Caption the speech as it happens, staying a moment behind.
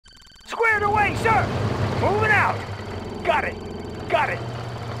Reporting, sir! Moving out! Got it! Got it!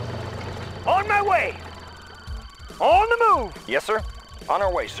 On my way! On the move! Yes, sir. On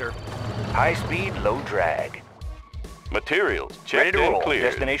our way, sir. High speed, low drag. Materials Ready checked to and roll. cleared.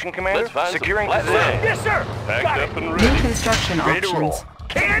 Destination, Commander. Let's find Securing some flat position. land. Yes, sir! Packed Got up it! and New ready. construction Ready to roll. options.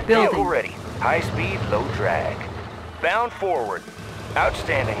 Can't Building. Vehicle ready. High speed, low drag. Bound forward.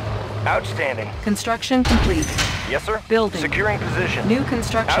 Outstanding. Outstanding. Construction complete. Yes, sir. Building. Securing position. New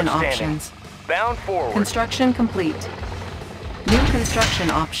construction Outstanding. options. Bound forward. Construction complete. New construction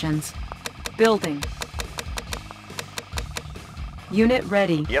options. Building. Unit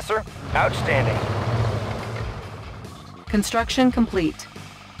ready. Yes, sir. Outstanding. Construction complete.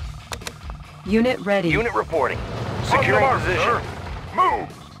 Unit ready. Unit reporting. Securing position. Sir. Move!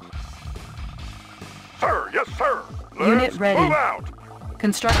 Sir, yes, sir. Unit ready. Move out!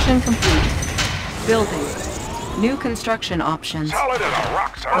 Construction complete. Building. New construction options. Solid as a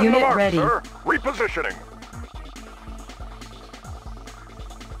rock, sir. Unit ready. Sir. Repositioning.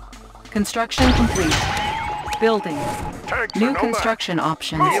 Construction complete. Building. Tanks New are no construction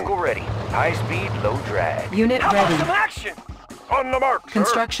options. Vehicle ready. High speed, low drag. Unit How about some ready. action? match. On the mark, sir.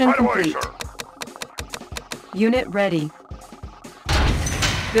 Construction Right away, complete. sir. Unit ready.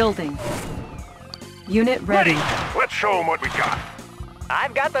 Building. Unit ready. Let's show them what we got.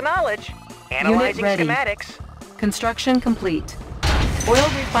 I've got the knowledge. Unit Analyzing ready. schematics. Construction complete. Oil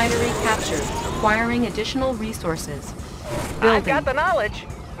refinery captured, acquiring additional resources. I've Building. got the knowledge.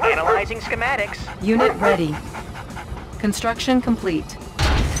 Analyzing schematics. Unit ready. Construction complete.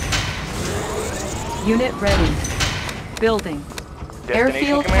 Unit ready. Building. Destination,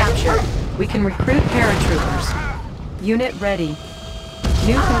 Airfield Commander. captured. We can recruit paratroopers. Unit ready.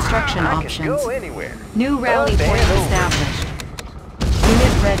 New construction I can options. go anywhere. New rally Up and point over. established.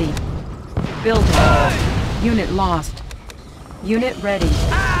 Unit ready. Building. Unit lost. Unit ready.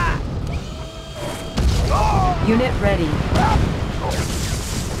 Unit ready.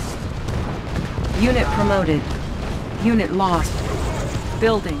 Unit promoted. Unit lost.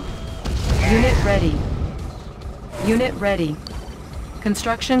 Building. Unit ready. Unit ready.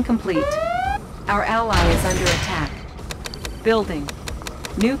 Construction complete. Our ally is under attack. Building.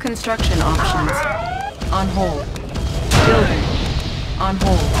 New construction options. On hold. Building. On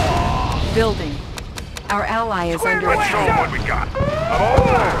hold. Building. Our ally is under Let's show them attack. what we got. I'm all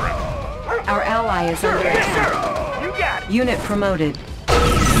over it. Our ally is under attack. You got it. Unit promoted.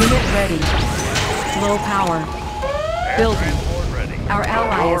 Unit ready. Low power. Building. Our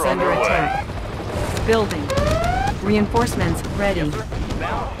ally is under attack. Building. Reinforcements ready.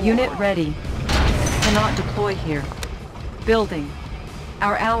 Unit ready. Cannot deploy here. Building.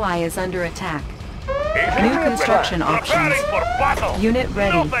 Our ally is under attack. New construction options. For battle. Unit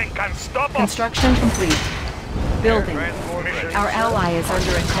ready. Nothing can stop us. Construction complete. Building. Our ally is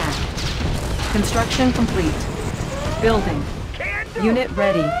under attack. Construction complete. Building. Unit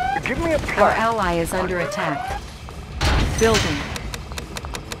ready. Give me a Our plan. ally is under attack. Building.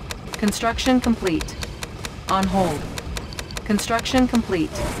 Construction complete. On hold. Construction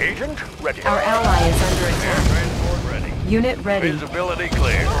complete. Agent, ready. Our ally is under attack. Transport ready. Unit ready. Visibility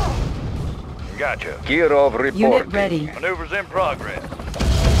clear. Gotcha. Gear of report. Unit ready. Maneuvers in progress.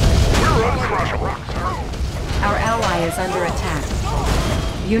 We're uncrushable, sir. Our ally is under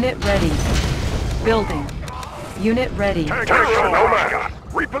attack. Unit ready. Building. Unit ready. Tanks are no match.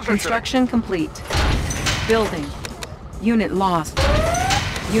 Repositioning. Construction complete. Building. Unit lost.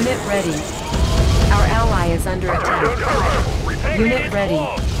 Unit ready. Our ally is under attack. Unit ready.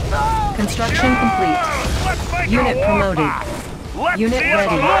 Construction complete. Unit promoted. Unit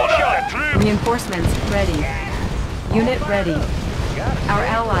ready. Reinforcements ready. Unit ready. Our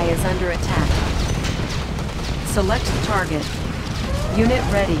ally is under attack. Select target. Unit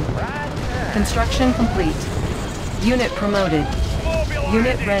ready. Construction complete. Unit promoted.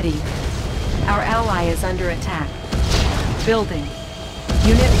 Unit ready. Our ally is under attack. Building.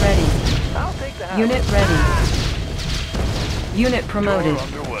 Unit ready. I'll take the house. Unit ready. Unit promoted.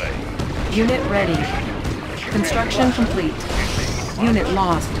 Underway. Unit ready. Construction complete. Unit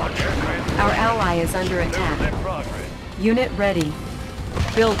lost. Our ally is under attack. In progress. Unit ready.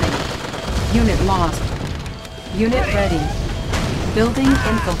 Building. Unit lost. Unit ready. Building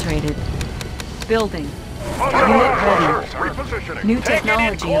infiltrated. Building. Unit ready. Repositioning. New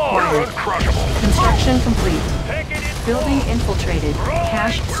technology acquired. Uncrushable. Construction complete. Take it in. Building infiltrated.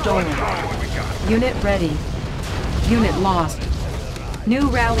 Cash stolen. Unit ready. Unit lost. New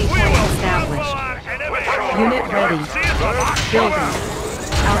rally point established. Unit ready. Building.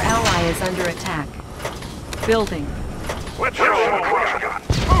 Our ally is under attack. Building. Let's show them what we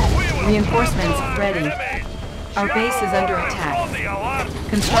got. Reinforcements ready. Our base is under attack.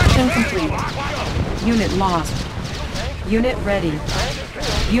 Construction complete. Unit lost. Unit ready.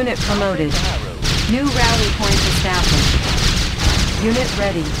 Unit promoted. New rally point established. Unit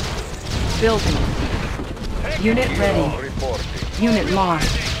ready. Building. Unit ready. Unit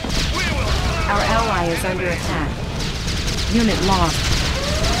lost. Our ally is under attack. Unit lost.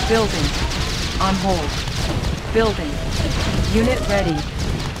 Building. On hold. Building. Unit ready.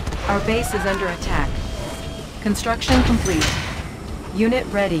 Our base is under attack. Construction complete. Unit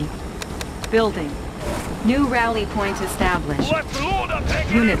ready. Building. New rally point established.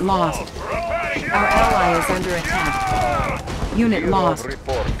 Unit lost. Our ally is under attack. Unit lost.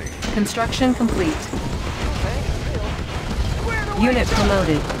 Construction complete. Unit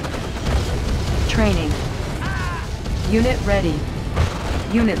promoted. Training. Unit ready.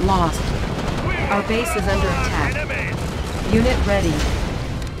 Unit lost. Our base is under attack. Unit ready.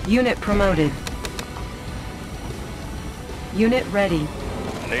 Unit promoted. Unit ready.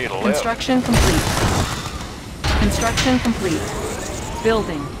 Construction complete. Construction complete.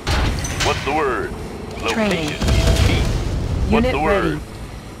 Building. What's the word? Training. Location is key. What's Unit the word? ready.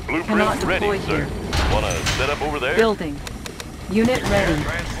 Blueprint Cannot ready, deploy sir. here. Wanna set up over there? Building. Unit ready.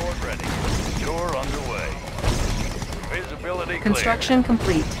 Transport ready. You're underway. Visibility clear. Construction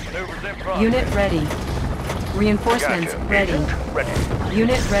complete. Maneuvers in progress. Unit ready. Reinforcements Gotcha. ready. Agent ready.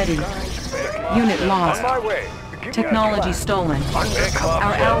 Unit ready. Unit lost. On my way. Technology stolen.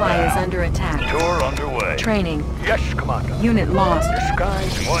 Our ally is under attack. You're underway. Training. Yes, Commander. Unit lost.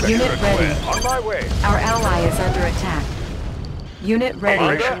 Skies What's Unit your ready. request? on my way. Our ally is under attack. Unit ready.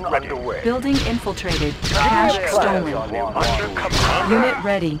 Operation underway. Building infiltrated. Cash stolen. Under command. Unit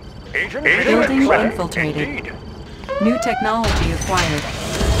ready. Agent Building ready. infiltrated. Indeed. New technology acquired.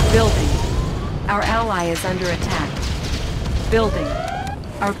 Building. Our ally is under attack. Building.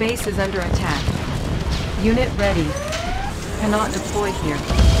 Our base is under attack. Unit ready. Cannot deploy here.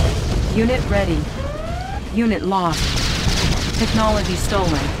 Unit ready. Unit lost. Technology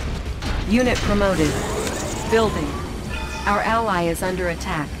stolen. Unit promoted. Building. Our ally is under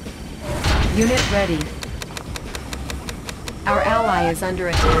attack. Unit ready. Our ally is under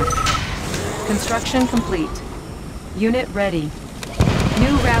attack. Construction complete. Unit ready.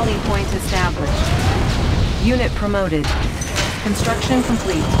 New rally point established. Unit promoted. Construction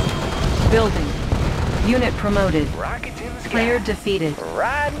complete. Building. Unit promoted. Rockets in the sky. Player defeated.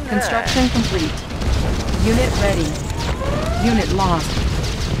 Riding high. Construction complete. Unit ready. Unit lost.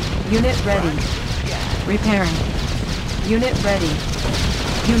 Unit ready. Repairing. Unit ready.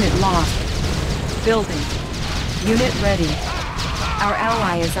 Unit lost. Building. Unit ready. Our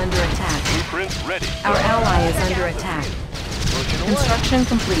ally is under attack. Blueprint ready. Our ally is under attack. Construction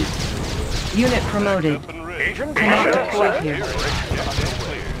complete. Unit promoted. Up and ready. Agent Cannot ready. deploy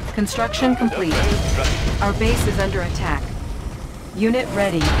here. Construction complete. Our base is under attack. Unit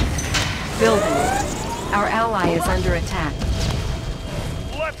ready. Building. Our ally is under attack.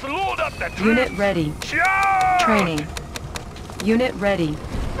 Let's load up the Unit ready. Charge! Training. Unit ready.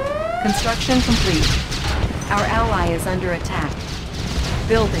 Construction complete. Our ally is under attack.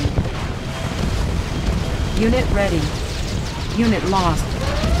 Building. Unit ready. Unit lost.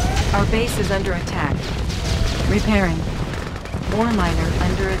 Our base is under attack. Repairing. Ore miner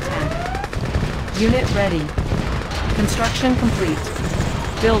under attack. Unit ready. Construction complete.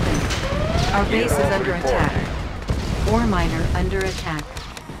 Building. Our base is under attack. Ore miner under attack.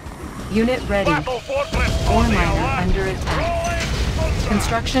 Unit ready. Ore miner under attack.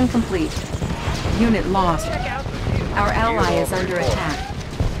 Construction complete. Unit lost. Our ally is under attack.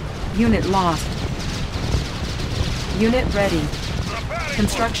 Unit lost. Unit ready.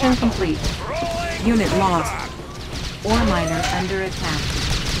 Construction complete. Unit lost. Ore miner under attack.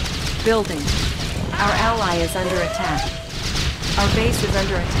 Building. Our ally is under attack. Our base is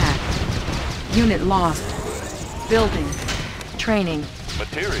under attack. Unit lost. Building. Training.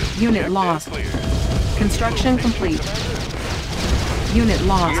 Material. Unit checked and lost. cleared. Construction complete. Unit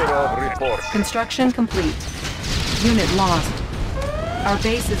lost. Construction complete. Unit lost. Our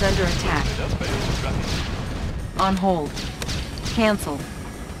base is under attack. On hold. Cancel.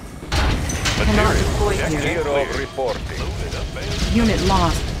 Cannot deploy here. Unit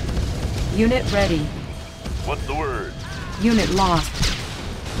lost. Unit ready. What's the word? Unit lost.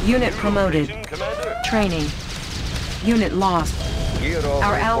 Unit promoted. Location, Commander? Training. Unit lost.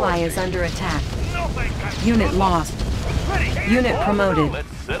 Our ally is under attack. Unit lost. Unit promoted. Let's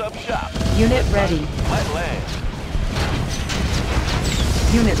set up shop. Unit ready. Flat land.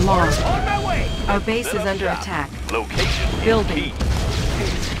 Unit lost. On my way. Our base is under attack. Location is Building. key.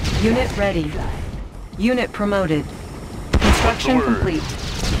 Unit ready. Unit promoted. Construction What's the word? complete.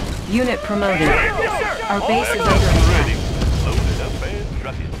 Unit promoted. Our base is All under aircraft attack. ready. Loaded up and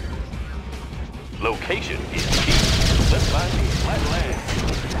trucking. Location is key. Let's find the flat land.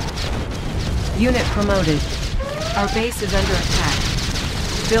 Unit promoted. Our base is under attack.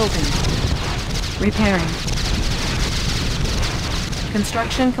 Building. Repairing.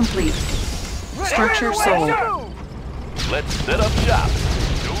 Construction complete. Structure sold. Let's set up shop.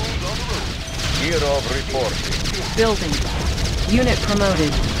 Jones on the road. Gear of reporting. Building. Unit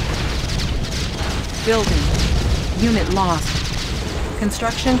promoted. Building. Unit lost.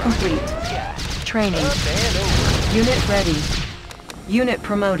 Construction complete. Training. Unit ready. Unit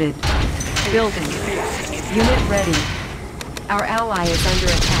promoted. Building. Unit ready. Our ally is under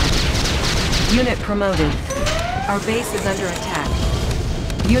attack. Unit promoted. Our base is under attack.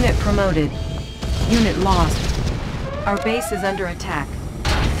 Unit promoted. Unit lost. Our base is under attack.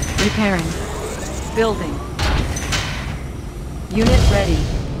 Repairing. Building. Unit ready.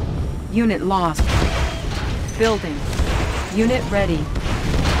 Unit lost. Building. Unit ready.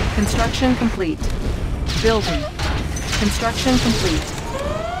 Construction complete. Building. Construction complete.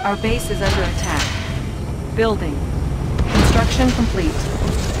 Our base is under attack. Building. Construction complete.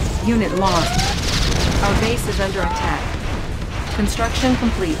 Unit lost. Our base is under attack. Construction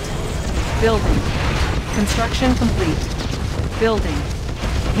complete. Building. Construction complete. Building.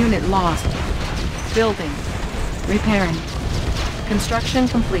 Unit lost. Building. Repairing. Construction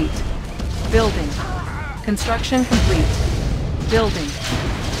complete. Building. Construction complete. Building.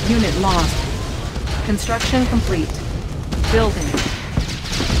 Unit lost. Construction complete. Building.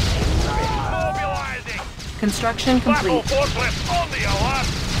 Construction complete.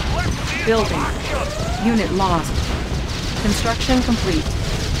 Building. Unit lost. Construction complete.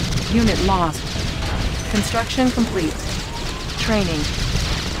 Unit lost. Construction complete. Training.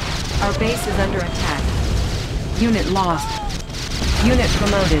 Our base is under attack. Unit lost. Unit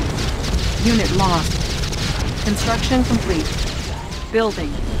promoted. Unit lost. Construction complete.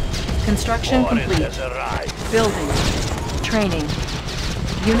 Building. Construction complete. Building. Training.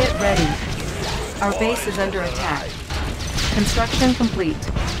 Unit ready. Our base is under attack. Construction complete.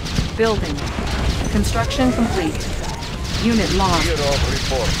 Building. Construction complete. Unit lost.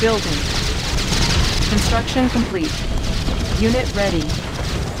 Building. Construction complete. Unit ready.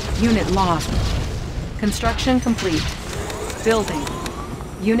 Unit lost. Construction complete. Building.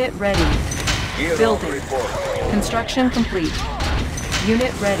 Unit ready. Building. Construction complete.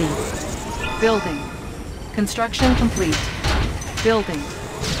 Unit ready. Building. Construction complete. Building.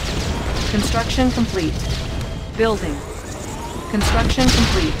 Construction complete. Building. Construction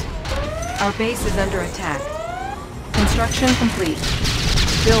complete. Our base is under attack. Construction complete.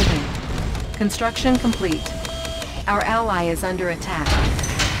 Building. Construction complete. Our ally is under attack.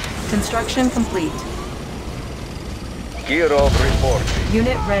 Construction complete. Gear of reporting.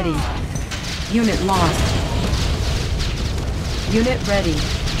 Unit ready. Unit lost. Unit ready.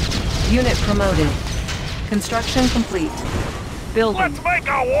 Unit promoted. Construction complete. Building. Let's make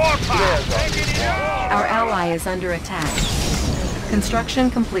a warpath! Our ally is under attack. Construction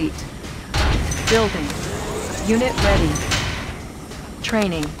complete. Building. Unit ready.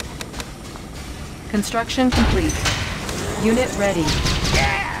 Training. Construction complete. Unit ready.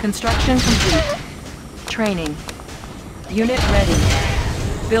 Construction complete. Training. Unit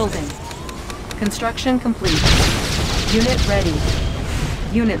ready. Building. Construction complete. Unit ready.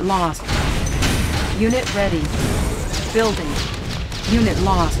 Unit lost. Unit ready. Building. Unit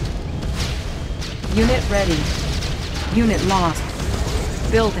lost. Unit ready. Unit lost.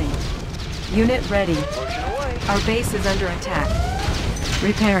 Building. Unit ready. Our base is under attack.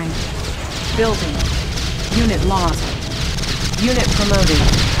 Repairing. Building. Unit lost. Unit promoted.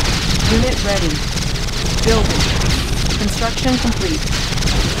 Unit ready. Building. Construction complete.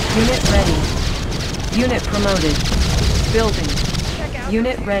 Unit ready. Unit promoted. Building.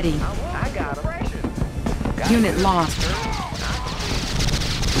 Unit ready. Unit lost.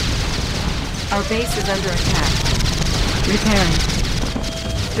 Our base is under attack. Repairing.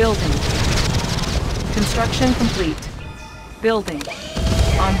 Building. Construction complete. Building.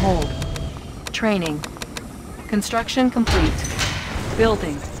 On hold. Training. Construction complete.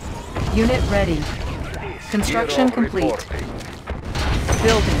 Building. Unit ready. Construction complete.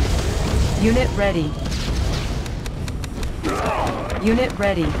 Building. Unit ready. Unit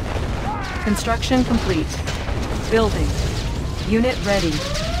ready. Construction complete. Building. Unit ready.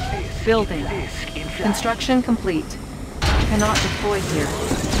 Building. Construction complete. Cannot deploy here.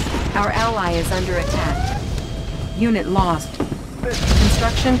 Our ally is under attack. Unit lost.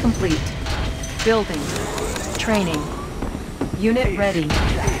 Construction complete. Building. Training. Unit ready.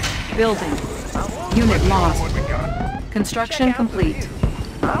 Building. Unit lost. Construction complete.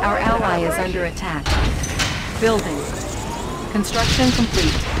 Our ally is under attack. Building. Construction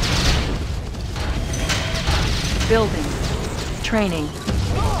complete. Building. Training.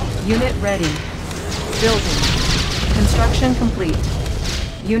 Unit ready. Building. Construction complete.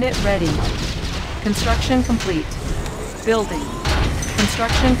 Unit ready. Construction complete. Building.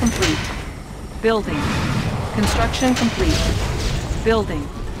 Construction complete. Building. Construction complete. Building.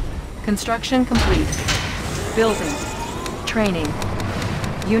 Construction complete. Building. Training.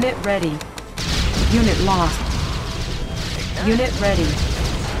 Unit ready. Unit lost. Unit ready.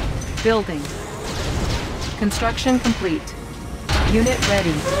 Building. Construction complete. Unit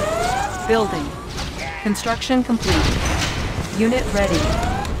ready. Building. Construction complete. Unit ready.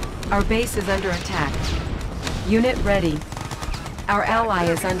 Our base is under attack. Unit ready. Our ally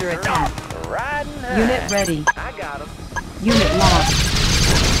is under attack. Unit ready. I got him. Unit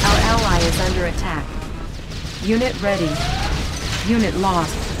lost. Our ally is under attack. Unit ready. Unit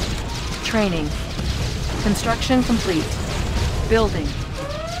lost. Training. Construction complete. Building.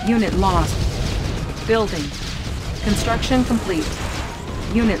 Unit lost. Building. Construction complete.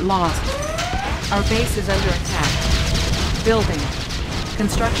 Unit lost. Our base is under attack. Building.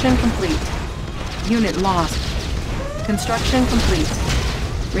 Construction complete. Unit lost. Construction complete.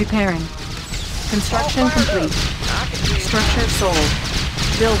 Repairing. Construction complete. Structure sold.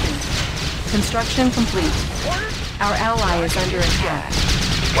 Building. Construction complete. Our ally is under attack.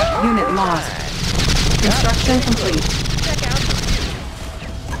 Unit lost. Construction complete.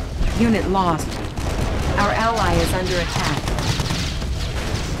 Unit lost. Our ally is under attack.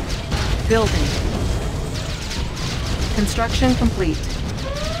 Building. Construction complete.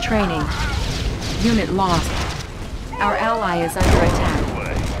 Training. Unit lost. Our ally is under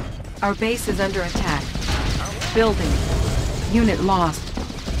attack. Our base is under attack. Building. Unit lost.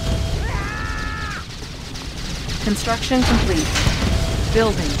 Construction complete.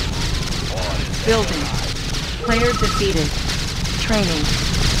 Building. Building. Player defeated. Training.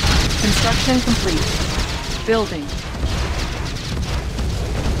 Construction complete. Building.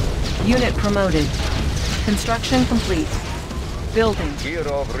 Unit promoted. Construction complete. Building. Gear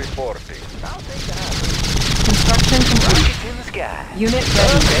of reporting. Construction complete. Rockets in the sky. Unit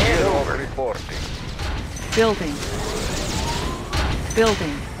ready. Gear of reporting. Building.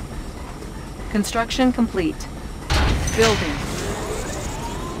 Building. Construction complete. Building.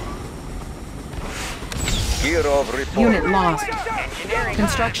 Gear of reporting. Unit lost.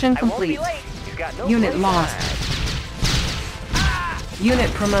 Construction complete. Unit lost.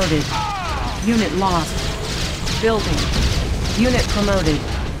 Unit promoted. Unit lost. Building. Unit promoted.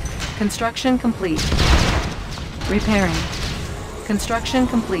 Construction complete. Repairing. Construction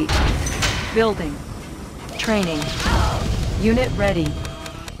complete. Building. Training. Unit ready.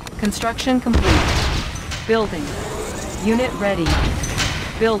 Construction complete. Building. Unit ready.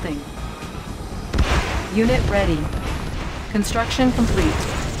 Building. Unit ready. Construction complete.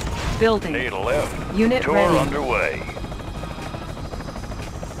 Building. Need a left. Unit Tour ready. underway.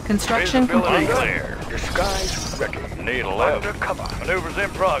 Construction Visibility complete. clear. Disguise ready. Need a left. Undercover. Maneuvers in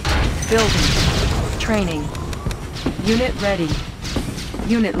progress. Building. Training. Unit ready.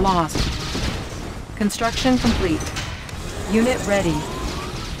 Unit lost. Construction complete. Unit ready.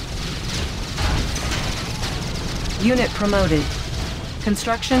 Unit promoted.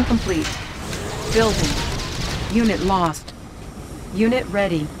 Construction complete. Building. Unit lost. Unit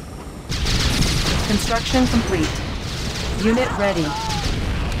ready. Construction complete. Unit ready.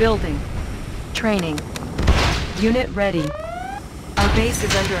 Building. Training. Unit ready. Our base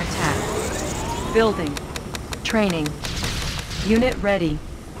is under attack. Building. Training. Unit ready.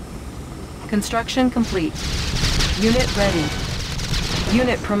 Construction complete. Unit ready.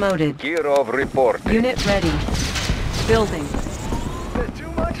 Unit promoted. Gear of reporting. Unit ready. Building.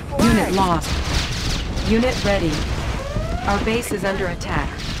 Too much flag. Unit lost. Unit ready. Our base is under attack.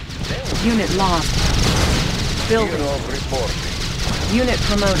 Unit lost. Gear Building. of reporting. Unit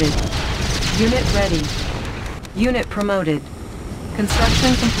promoted. Unit ready. Unit promoted.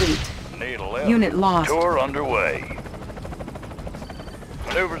 Construction complete. Need a left. Unit lost. Tour underway.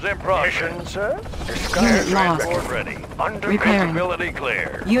 Maneuvers in progress. Mission, sir. Unit Disguise lost. Transport ready. Repairing. Visibility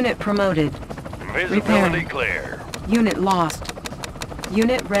clear. Unit promoted. Visibility Repairing. clear. Unit lost.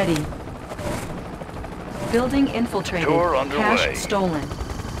 Unit ready. Building infiltrated. Tour underway. Cache stolen.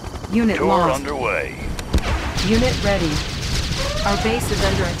 Unit Tour lost. underway. Unit ready. Our base is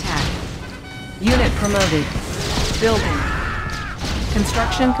under attack. Unit promoted. Building.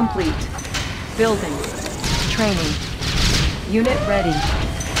 Construction complete. Building. Training. Unit ready.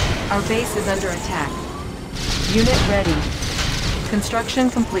 Our base is under attack. Unit ready. Construction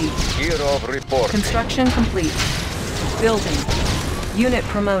complete. Gear of reporting. Construction complete. Building. Unit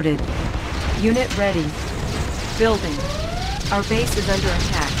promoted. Unit ready. Building. Our base is under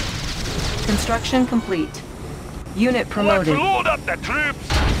attack. Construction complete. Unit promoted. Let's load up the troops!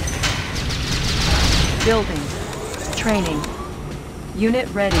 Building. Training. Unit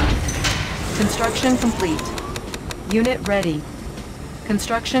ready. Construction complete. Unit ready.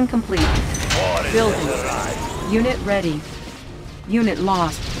 Construction complete. Building. Unit ready. Unit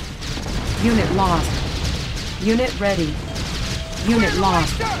lost. Unit lost. Unit ready. Unit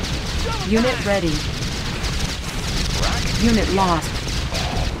lost. Unit ready. Unit lost.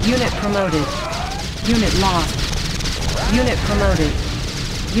 Unit promoted. Unit lost. Unit promoted.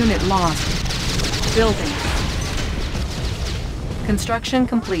 Unit lost. Building. Construction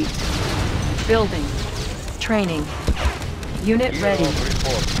complete. Building. Training. Unit ready.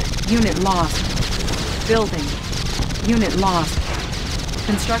 Unit lost. Building. Unit lost.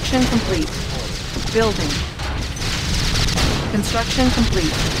 Construction complete. Building. Construction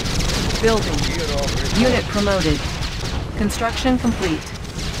complete. Building. Unit promoted. Construction complete.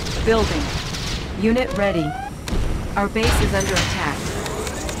 Building. Unit ready. Our base is under attack.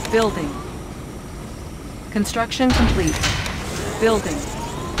 Building. Construction complete. Building.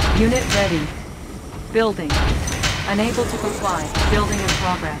 Unit ready. Building. Unable to comply. Building in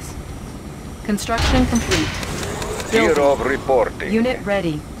progress. Construction complete. Fear Building. of reporting. Unit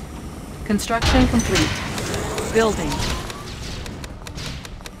ready. Construction complete. Building.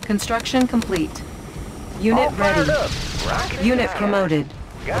 Construction complete. Unit ready. Unit promoted.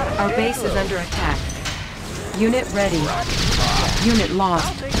 Our base is under attack. Unit ready. Unit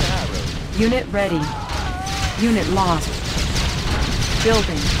lost. Unit ready. Unit lost.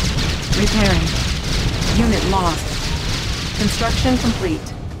 Building. Repairing. Unit lost. Construction complete.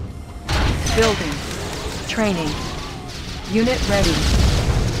 Building. Training. Unit ready.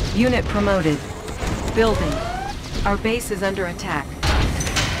 Unit promoted. Building. Our base is under attack.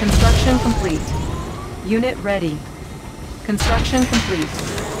 Construction complete. Unit ready. Construction complete.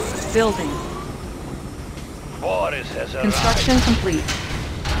 Building. Boris has arrived. Construction complete.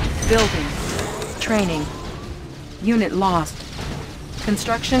 Building. Training. Unit lost.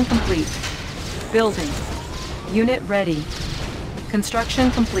 Construction complete. Building. Unit ready. Construction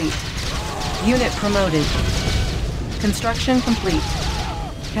complete. Unit promoted. Construction complete.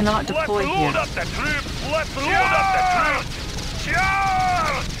 Cannot deploy Let's here. load up the troops! Let's load up the troops! Charge!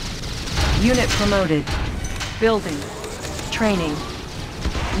 Unit promoted. Building. Training.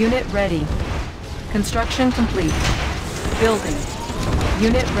 Unit ready. Construction complete. Building.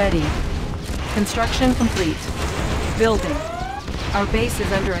 Unit ready. Construction complete. Building. Our base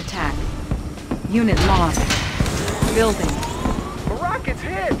is under attack. Unit lost. Building. The rocket's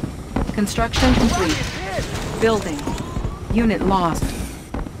hit! Construction complete. Building. Unit lost.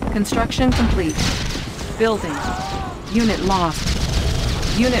 Construction complete. Building. Unit lost.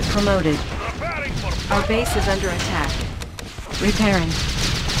 Unit promoted. Preparing for Our base is under attack. Repairing.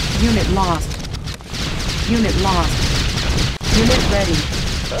 Unit lost. Unit lost. Unit ready.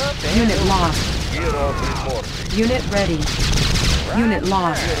 Unit lost. Fear of reporting. Unit ready. Unit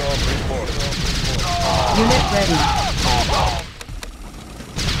lost. Fear of reporting. Unit ready.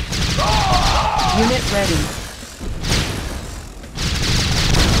 Unit ready.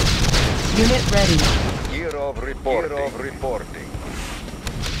 Unit ready. Fear of reporting. Fear of reporting.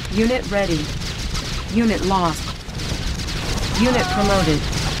 Unit ready. Unit lost. Unit promoted.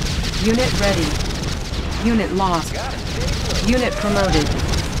 Unit ready. Unit lost. Unit promoted.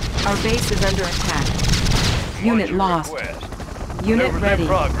 Our base is under attack. Unit lost. Unit Never ready.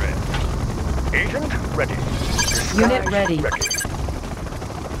 Progress. Agent ready. Unit Disguise ready.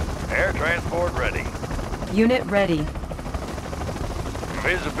 Air transport ready. Unit ready.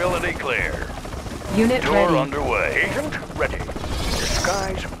 Visibility clear. Unit Tour ready. underway. Agent ready.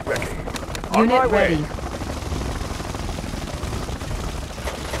 Disguise ready. On my Unit way. ready.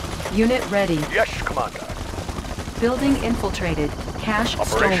 Unit ready. Yes, Commander. Building infiltrated. Cache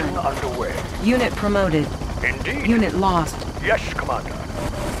Operation stolen. underway. Unit promoted. Indeed. Unit lost. Yes, Commander.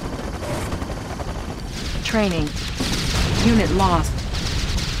 Training. Unit lost.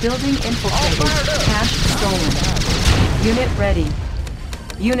 Building infiltrated. Cache stolen. Unit ready.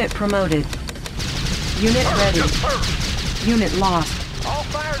 Unit promoted. Unit ready. Unit lost. All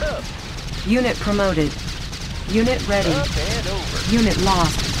fired up. Unit promoted. Unit ready. Up and over. Unit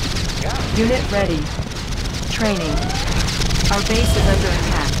lost. Unit ready. Training. Our base is under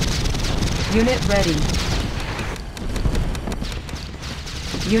attack. Unit ready.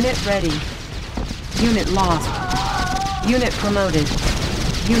 Unit ready. Unit lost. Unit promoted.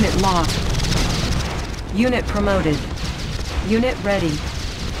 Unit lost. Unit promoted. Unit ready.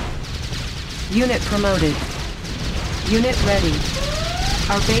 Unit promoted. Unit ready.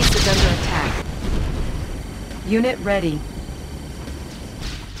 Our base is under attack. Unit ready.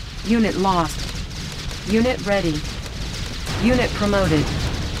 Unit lost. Unit ready. Unit promoted.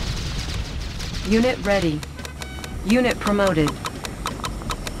 Unit ready. Unit promoted.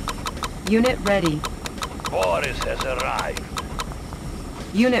 Unit ready. Boris has arrived.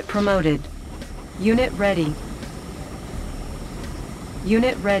 Unit promoted. Unit ready.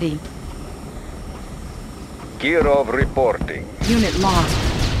 Unit ready. Kirov reporting. Unit lost.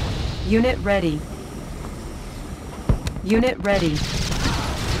 Unit ready. Unit ready.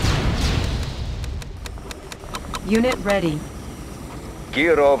 Unit ready.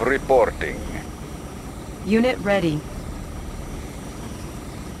 Kirov reporting. Unit ready.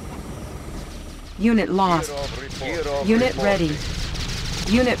 Unit lost. Kirov Unit reporting. ready.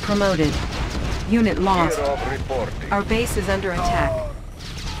 Unit promoted. Unit lost. Kirov reporting. Our base is under attack.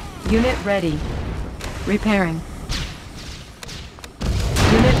 Unit ready. Repairing.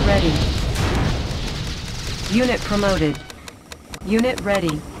 Unit ready. Unit promoted. Unit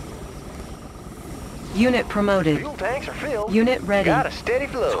ready. Unit promoted. Fuel tanks are filled. Unit ready. Got a steady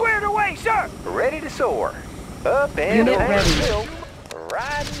flow. Squared away, sir! Ready to soar. Up and Unit over. ready. Filled.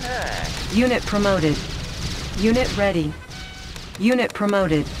 Riding high. Unit promoted. Unit ready. Unit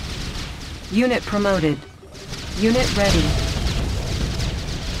promoted. Unit promoted. Unit ready.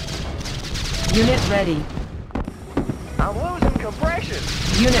 Unit ready. I'm losing compression.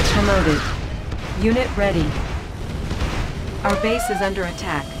 Unit promoted. Unit ready. Our base is under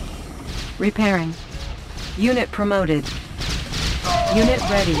attack. Repairing. Unit promoted. Unit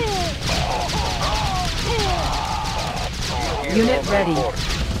ready. Unit ready.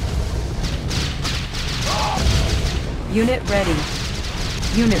 Unit ready.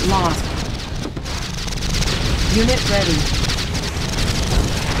 Unit lost. Unit ready.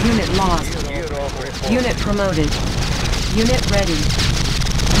 Unit lost. Unit promoted. Unit ready.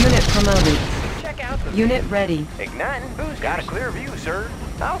 Unit promoted. Check out the Unit ready. igniting boost. Got a clear view, sir.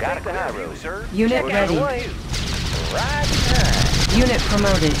 I'll Got take a the clear high view, road, sir. Unit Check ready. out the way. Riding high. Unit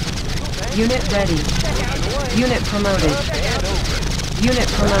promoted. Unit ready. Unit promoted. And over. Unit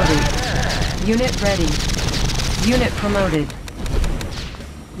promoted. Unit ready. Unit promoted.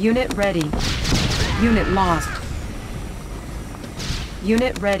 Unit ready. Unit lost.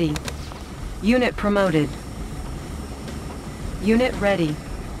 Unit ready. Unit promoted. Unit ready.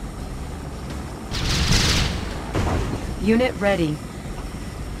 Unit ready.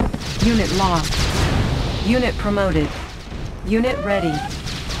 Unit lost. Unit promoted. Unit ready.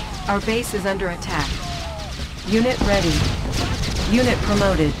 Our base is under attack. Unit ready. Unit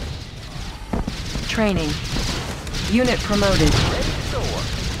promoted. Training. Unit promoted. Ready to soar.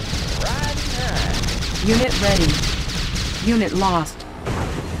 Riding high. Unit ready. Unit lost.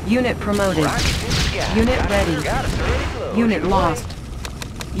 Unit promoted. Rocket in the sky. Unit ready. Got a steady flow. Unit lost.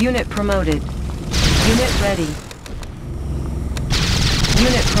 Unit promoted. Unit ready.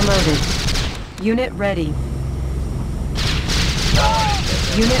 Unit promoted. Unit ready.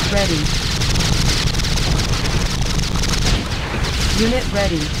 Unit ready. Unit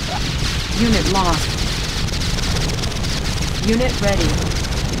ready. Unit lost. Unit ready.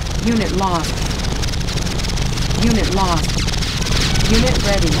 Unit lost. Unit lost. Unit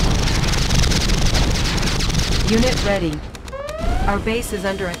ready. Unit ready. Our base is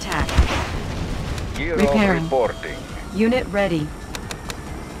under attack. Kirov Repairing. reporting. Unit ready.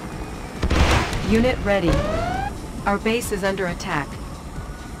 Unit ready. Our base is under attack.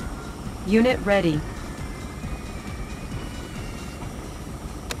 Unit ready.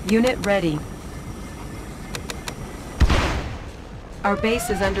 Unit ready. Our base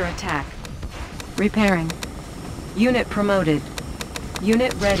is under attack. Repairing. Unit promoted.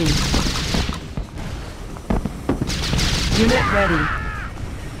 Unit ready. Unit ready.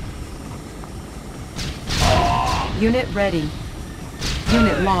 Unit ready.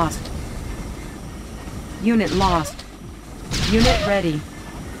 Unit lost. Unit lost. Unit ready.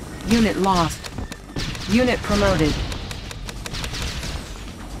 Unit lost. Unit promoted.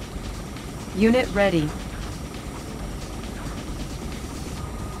 Unit ready.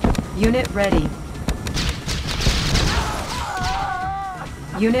 Unit ready.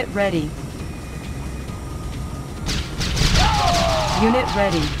 Unit ready. Unit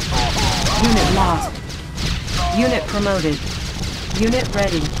ready. Unit lost. Unit promoted. Unit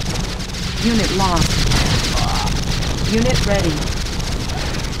ready. Unit lost. Unit ready.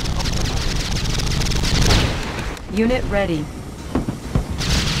 Unit ready.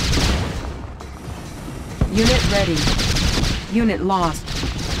 Unit ready. Unit lost.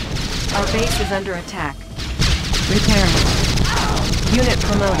 Our base is under attack. Repairing. Unit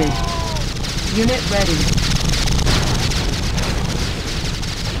promoted. Unit ready.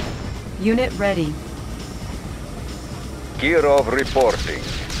 Unit ready. Gear of reporting.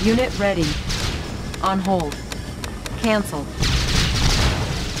 Unit ready. On hold. Cancel.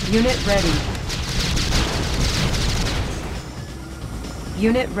 Unit ready.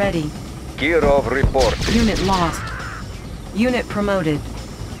 Unit ready. Gear of reporting. Unit lost. Unit promoted.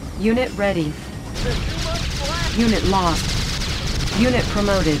 Unit ready. Unit lost. Unit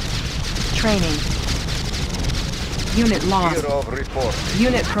promoted. Training. Unit lost. Gear of reporting.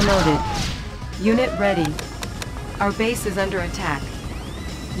 Unit promoted. Unit ready. Our base is under attack.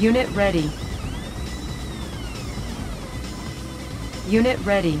 Unit ready. Unit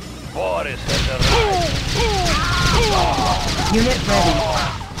ready. Boris has arrived. Unit ready.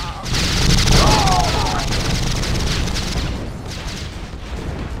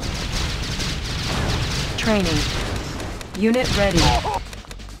 Training. Unit ready.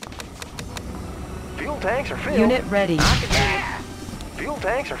 Fuel tanks are filled. Unit ready. I can see it. Fuel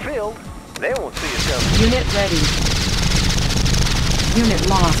tanks are filled. They won't see us coming. Unit ready. Unit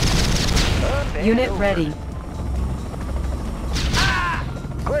lost. Up and Unit over. ready.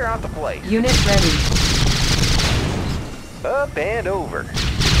 Clear out the place. Unit ready. Up and over.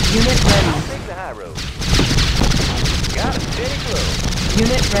 Unit ready. Take the high road. Got a steady flow.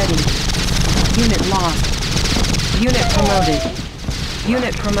 Unit ready. Unit lost. Unit promoted.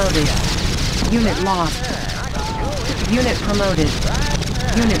 Unit promoted. Unit lost. Unit promoted.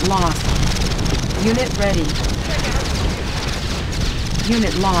 Unit lost. Unit ready.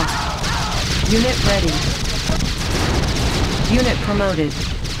 Unit lost. Unit ready. Unit promoted.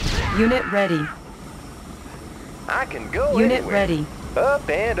 Unit ready. I can go Unit anywhere. ready. Up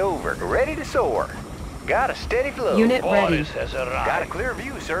and over. Ready to soar. Got a steady flow. Unit ready. Has arrived. Got a clear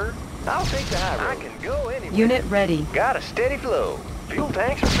view, sir. I'll take the high road. I can go anywhere. Unit ready. Got a steady flow. Fuel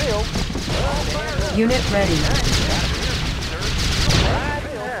tanks are filled. Unit ready.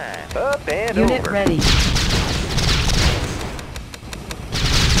 Up and Unit over. ready.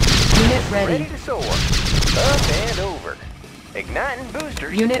 Unit Ready ready. to soar. Up and over. Igniting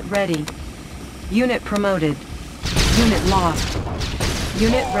boosters. Unit ready. Unit promoted. Unit lost.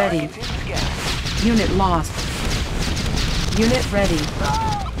 Unit ready. Rockets in the sky. Unit lost. Unit ready.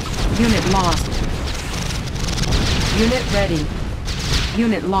 Unit lost. Unit ready.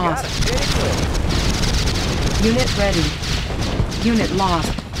 Unit Got lost. a steady flow. Unit ready. Unit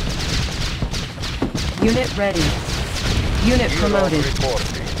lost. Unit ready. Unit Gear promoted. of reporting.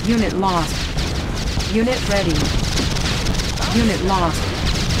 Unit lost. Unit ready. Unit lost.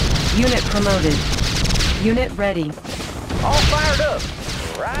 Unit promoted. Unit ready. All fired up.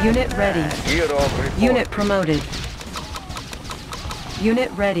 Right Unit ready. Gear of reporting. Unit promoted.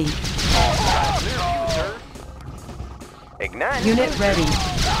 Unit ready. Clear view, sir. Igniting Unit boosters. ready.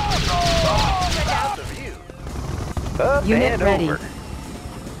 Check out the view. Up Unit and ready. over.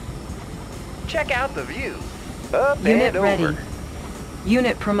 Check out the view. Up Unit and ready. over.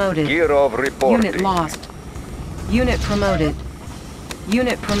 Unit promoted. Gear of reporting. Unit lost. Unit promoted.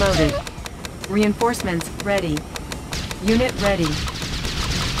 Unit promoted. Reinforcements ready. Unit ready.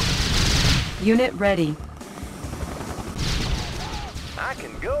 Unit ready. I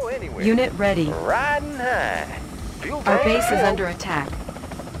can go anywhere. Unit ready. Riding high. Fuel Our tanks base are is filled. under attack.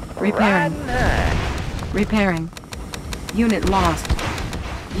 Repairing. Riding high. Repairing. Unit lost.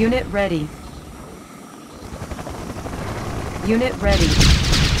 Unit ready. Unit ready.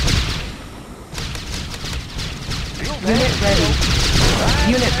 Fuel Unit tanks ready. filled.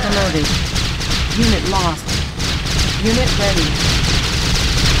 Unit promoted. Unit lost. Unit ready.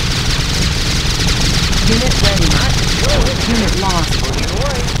 Unit ready. Unit lost. Pushing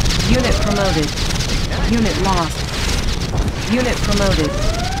away. Unit promoted. Unit lost. Unit promoted.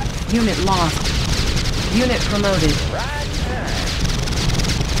 Unit lost. Unit promoted. Riding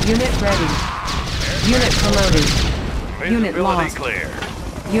high. Unit ready. Unit promoted. Unit Visibility lost. clear.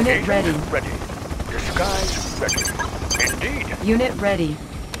 Unit ready. Ready. Disguise ready. Indeed. Unit ready.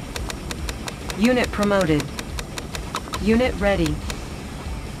 Unit promoted. Unit ready.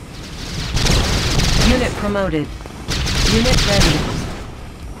 Unit promoted. Unit ready.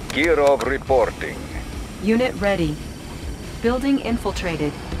 Gear of reporting. Unit ready. Building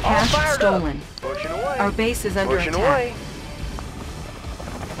infiltrated. All Cash fired stolen. up. Pushing away. Our base is under Pushing attack. away.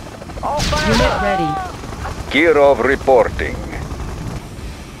 All fired Unit up. ready. Gear of reporting.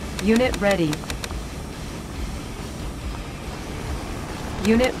 Unit ready.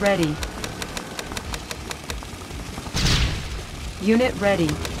 Unit ready. Unit ready.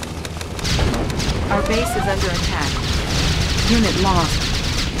 Our base is under attack. Unit lost.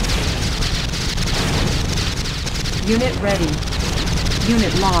 Unit ready.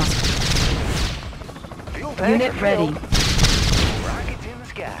 Unit lost. Fuel tanks Unit are ready. filled. Rockets in the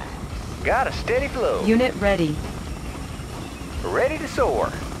sky. Got a steady flow. Unit ready. Ready to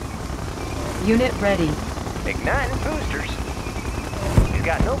soar. Unit ready. Igniting boosters. He's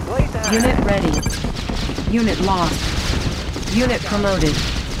got no place to hide. Unit ready. Unit lost. Unit promoted.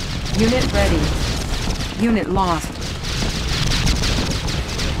 Unit ready. Unit lost.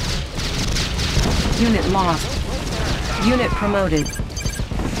 Unit lost. Unit promoted.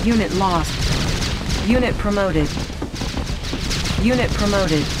 Unit lost. Unit promoted. Unit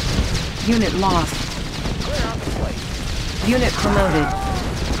promoted. Unit lost. Unit promoted.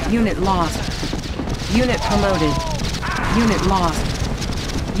 Unit lost. Unit promoted. Unit lost.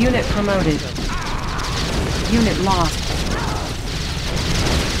 Unit promoted. Unit lost.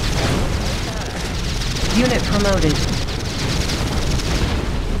 Unit promoted.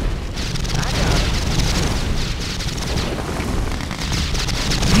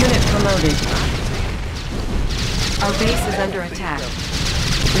 Unit promoted. Our base is under attack.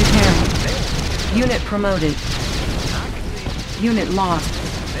 Repairing. Unit promoted. Unit lost.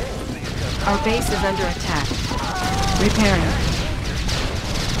 Our base is under attack. Repairing.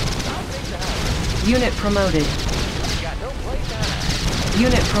 Unit promoted.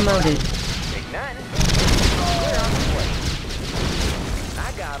 Unit promoted.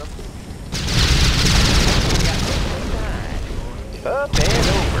 I got him. Up and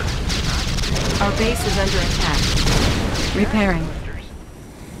over. Our base is under attack. Repairing.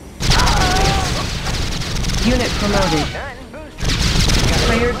 Unit promoted.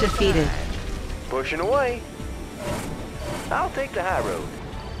 Player defeated. Pushing away. I'll take the high road.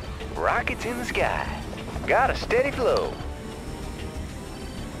 Rockets in the sky. Got a steady flow.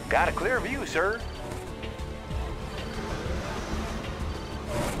 Got a clear view, sir.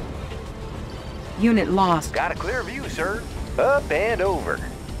 Unit lost. Got a clear view, sir. Up and over.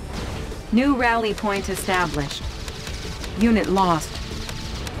 New rally point established. Unit lost.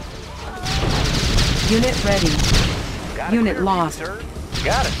 Unit ready. Got a Unit clear lost. view, sir.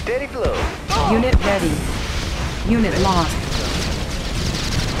 Got a steady flow. Unit ready. Unit lost.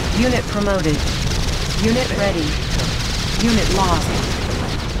 Unit promoted. Unit ready. Unit lost.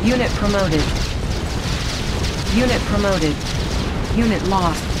 Unit promoted. Unit promoted. Unit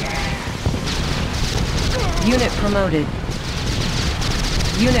lost. Unit promoted.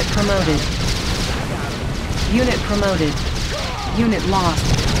 Unit promoted. Unit promoted. Unit lost.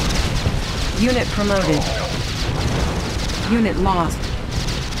 Unit promoted. Unit lost.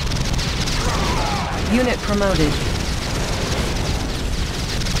 Unit promoted.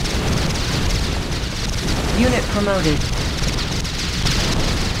 Unit promoted.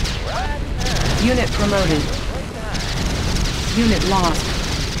 Unit promoted. Unit lost.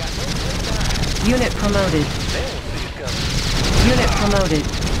 Unit promoted. Unit promoted.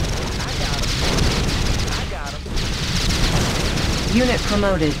 Unit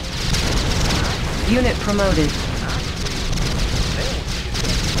promoted. Unit promoted.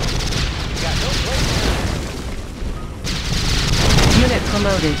 Unit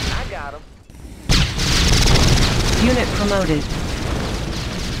promoted. I got him. Unit promoted.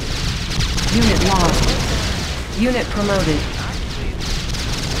 Unit lost. Unit promoted.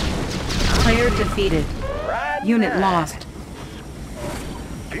 Player defeated. Right Unit now. lost.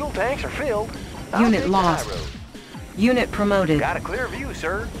 Fuel tanks are filled. I'll Unit take the lost. high road. Unit promoted. Got a clear view,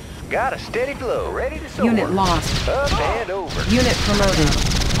 sir. Got a steady flow. Ready to soar. Unit lost. Up and over. Unit promoted.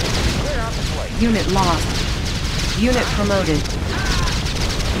 Clear out the place. Unit lost. Unit promoted.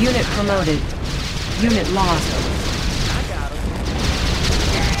 Unit promoted. Unit lost. I got him.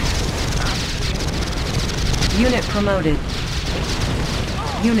 Unit promoted.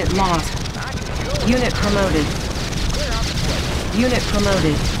 Unit lost. Unit promoted. Unit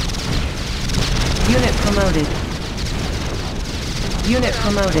promoted. Unit promoted. Unit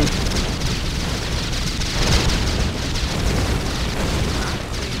promoted.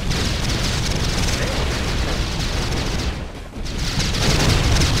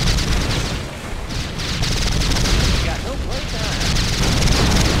 Got no playtime.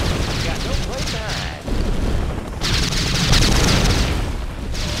 Got no playtime.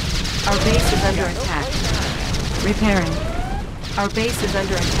 Our base is under attack. Repairing. Our base is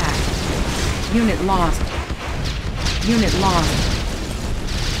under attack. Unit lost. Unit lost.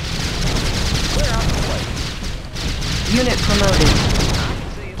 Clear out the place. Unit promoted. I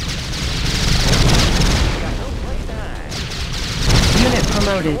can see him. Got no playtime. Unit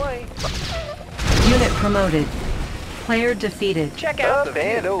promoted. Away. Unit promoted. Player defeated. Check out the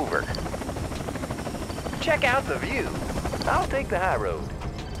and over. Check out the view. I'll take the high road.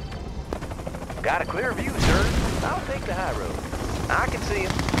 Got a clear view, sir. I'll take the high road. I can see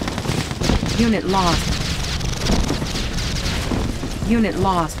him. Unit lost. Unit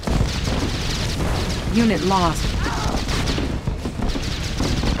lost. Unit lost.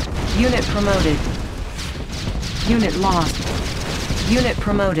 Unit promoted. Unit lost. Unit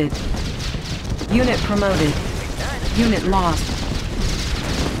promoted. Unit promoted. Unit lost.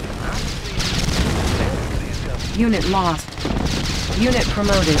 Unit lost. Unit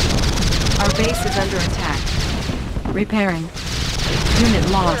promoted. Our base is under attack. Repairing. Unit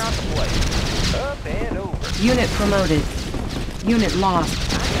lost. Up and over. Unit promoted. Unit lost.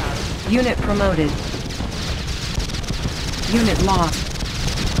 Unit promoted. Unit lost.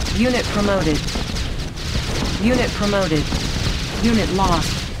 Unit promoted. Unit promoted. Unit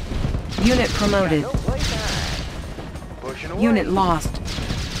lost. Unit promoted. No place to hide. Pushing away. Unit lost.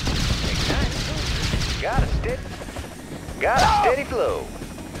 Got a steady flow.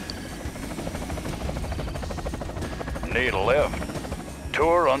 Need a lift.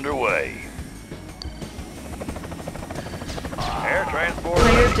 Tour underway. Air transport.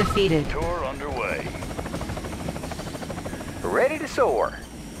 Player ready. defeated. Tour underway. Ready to soar.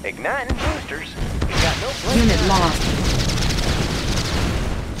 Igniting boosters. You got no place Unit to hide. lost.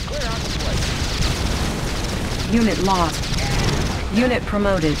 Clear out the place. Unit lost. Unit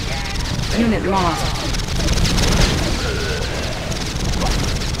promoted. Unit lost.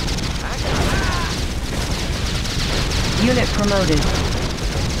 Unit promoted.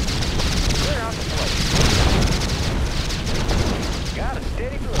 Clear out the place. Got a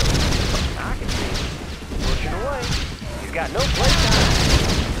steady flow. I can see it. Pushing away. He's got no place to hide.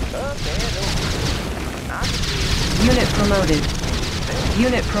 Up and over. I can see it. Unit promoted.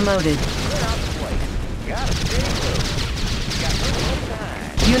 Unit promoted. Clear out the place. Got a steady flow. He's got no place to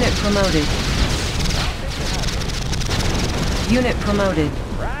hide. Unit promoted. Unit promoted.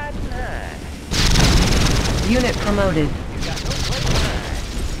 Riding high. Unit promoted. You got no place to hide.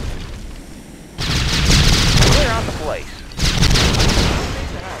 Clear out the place. I'll take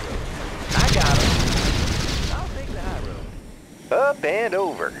the high road. I got him. I'll take the high road. Up and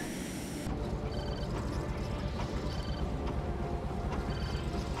over.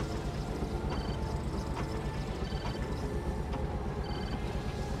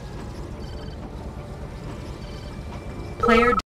 Player